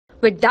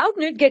With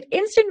Doubtnut, get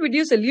instant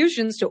video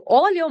solutions to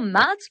all your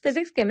maths,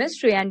 physics,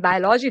 chemistry, and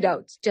biology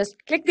doubts. Just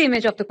click the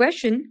image of the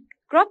question,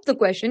 crop the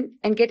question,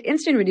 and get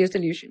instant video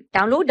solution.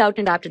 Download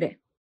Doubtnut app today.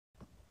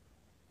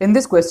 In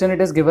this question, it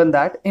is given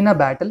that in a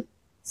battle,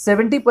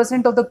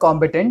 70% of the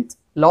combatants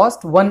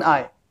lost one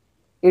eye,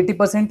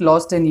 80%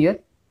 lost an ear,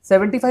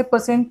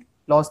 75%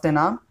 lost an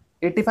arm,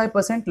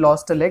 85%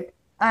 lost a leg,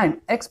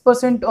 and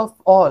X% of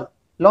all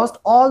lost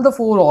all the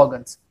 4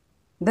 organs.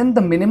 Then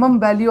the minimum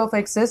value of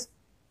X is,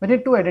 we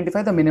need to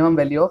identify the minimum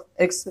value of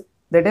X,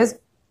 that is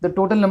the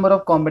total number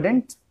of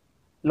combatants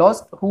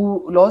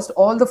who lost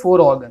all the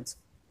 4 organs.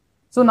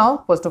 So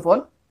now, first of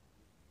all,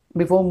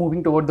 before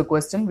moving toward the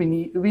question,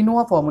 we know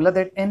a formula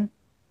that N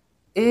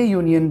A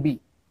union B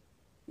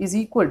is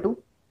equal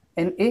to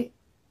NA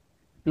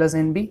plus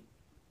NB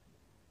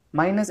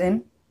minus NA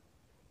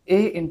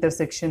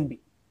intersection B.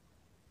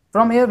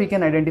 From here we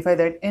can identify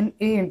that NA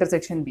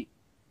intersection B,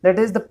 that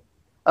is the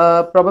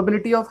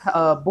probability of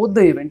both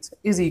the events,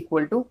 is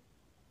equal to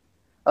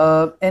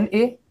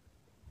NA,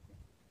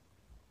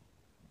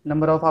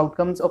 number of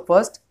outcomes of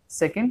first,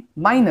 second,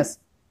 minus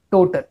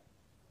total.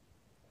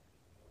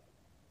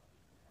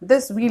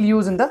 This we'll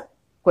use in the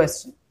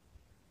question.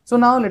 So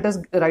now let us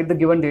write the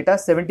given data.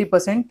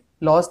 70%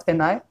 lost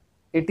an eye,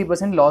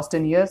 80% lost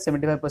an ear,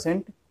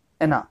 75%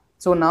 an arm.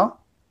 So now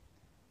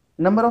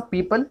number of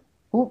people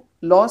who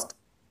lost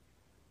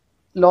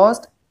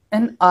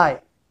an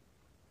eye,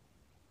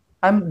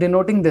 I am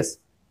denoting this.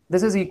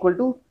 This is equal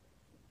to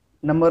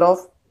number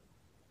of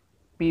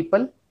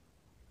people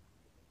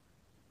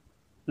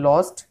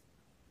lost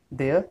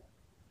their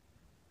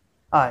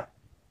eye.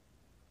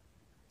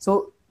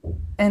 So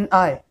an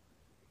eye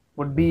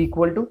would be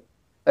equal to,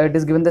 it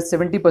is given that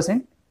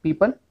 70%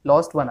 people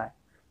lost one eye.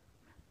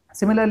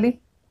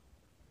 Similarly,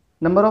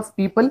 number of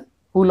people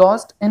who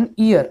lost an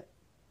ear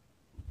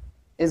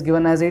is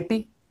given as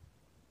 80.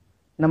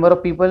 Number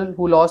of people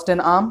who lost an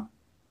arm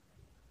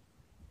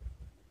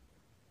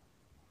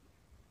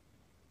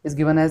is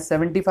given as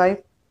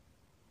 75.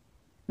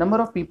 Number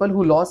of people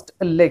who lost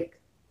a leg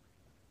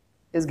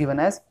is given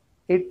as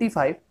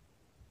 85%.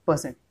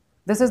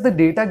 This is the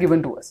data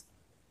given to us.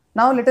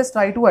 Now let us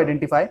try to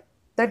identify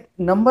that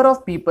number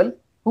of people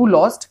who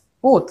lost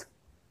both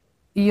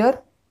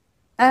ear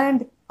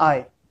and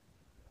eye.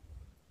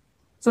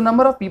 So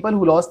number of people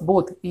who lost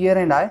both ear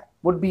and eye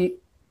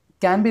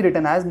can be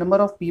written as number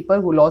of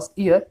people who lost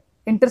ear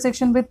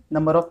intersection with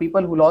number of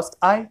people who lost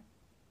eye.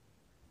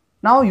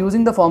 Now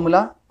using the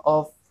formula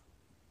of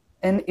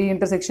NA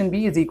intersection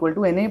B is equal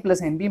to NA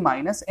plus NB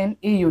minus NA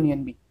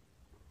union B.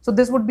 So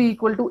this would be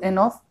equal to N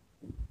of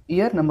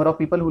ear, number of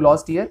people who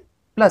lost ear,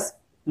 plus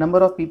number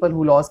of people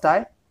who lost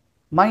eye,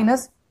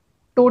 minus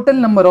total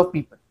number of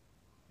people.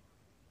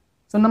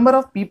 So number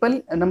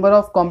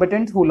of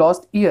combatants who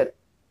lost ear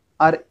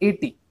are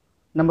 80,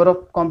 number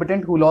of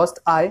combatants who lost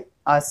eye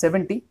are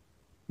 70,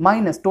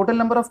 minus total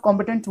number of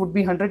combatants would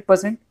be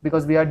 100%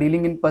 because we are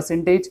dealing in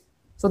percentage.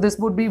 So this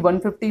would be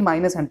 150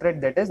 minus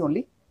 100, that is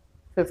only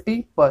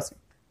 50%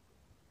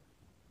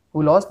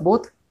 who lost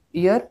both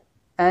ear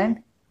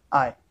and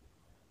eye,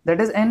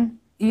 that is an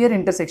ear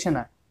intersection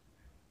eye.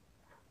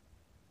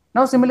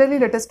 Now similarly,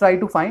 let us try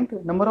to find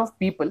number of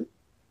people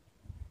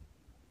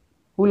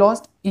who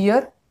lost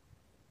ear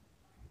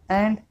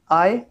and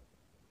eye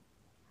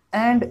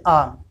and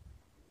arm.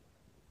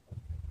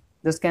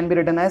 This can be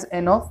written as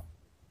N of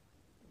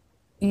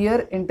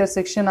ear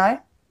intersection eye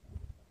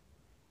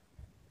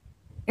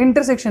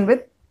intersection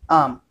with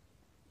arm,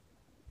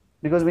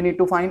 because we need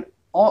to find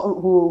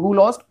who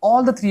lost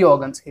all the 3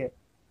 organs here.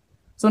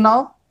 So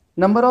now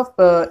number of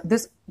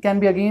this can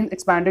be again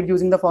expanded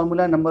using the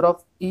formula number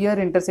of ear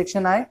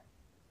intersection eye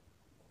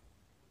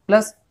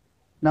plus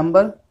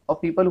number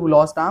of people who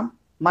lost arm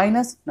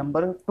minus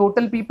number of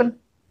total people.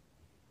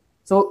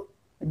 So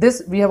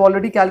this we have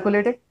already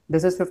calculated.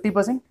 This is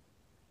 50%.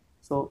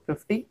 So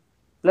 50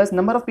 plus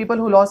number of people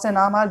who lost an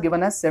arm are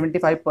given as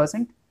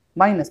 75%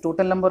 minus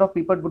total number of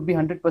people would be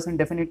 100%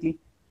 definitely.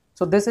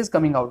 So this is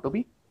coming out to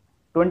be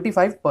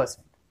 25%.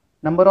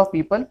 Number of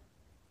people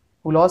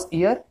who lost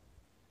ear,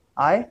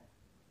 eye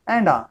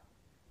and arm.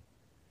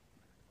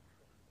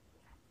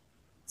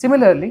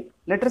 Similarly,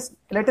 let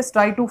us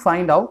try to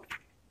find out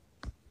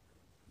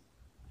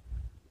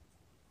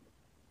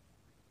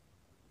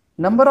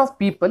number of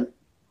people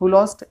who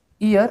lost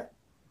ear,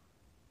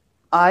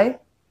 eye,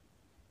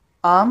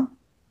 arm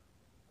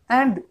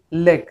and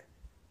leg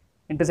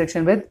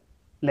intersection with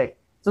leg.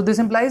 So this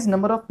implies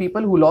number of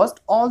people who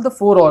lost all the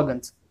 4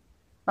 organs.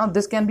 Now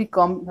this can be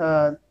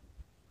commutative,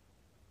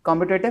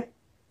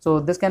 so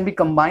this can be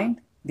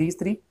combined, these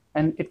 3,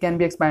 and it can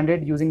be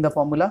expanded using the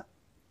formula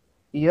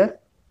ear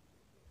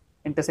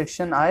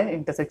intersection eye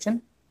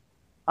intersection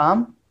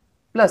arm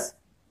plus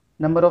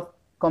number of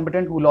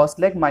combatant who lost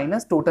leg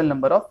minus total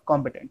number of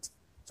combatants.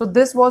 So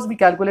this was, we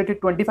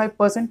calculated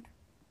 25%.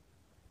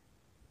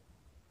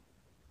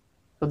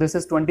 So this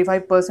is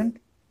 25%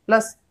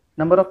 plus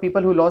number of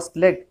people who lost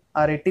leg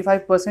are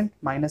 85%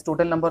 minus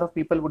total number of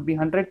people would be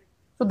 100.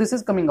 So this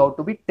is coming out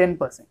to be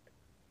 10%.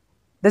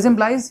 This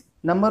implies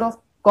number of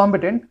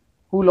combatant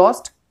who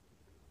lost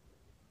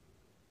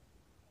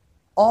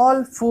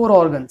all 4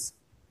 organs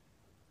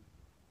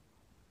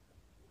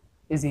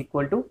is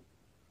equal to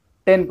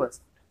 10%.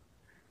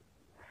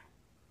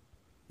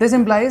 This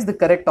implies the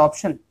correct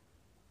option.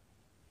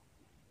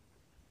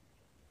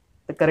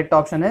 The correct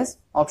option is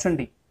option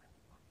D.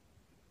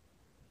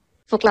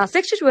 For class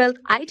 6 to 12,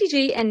 IIT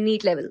JEE and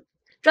NEET level.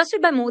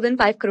 Trusted by more than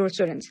 5 crore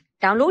students.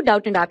 Download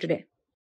Doubtnut app today.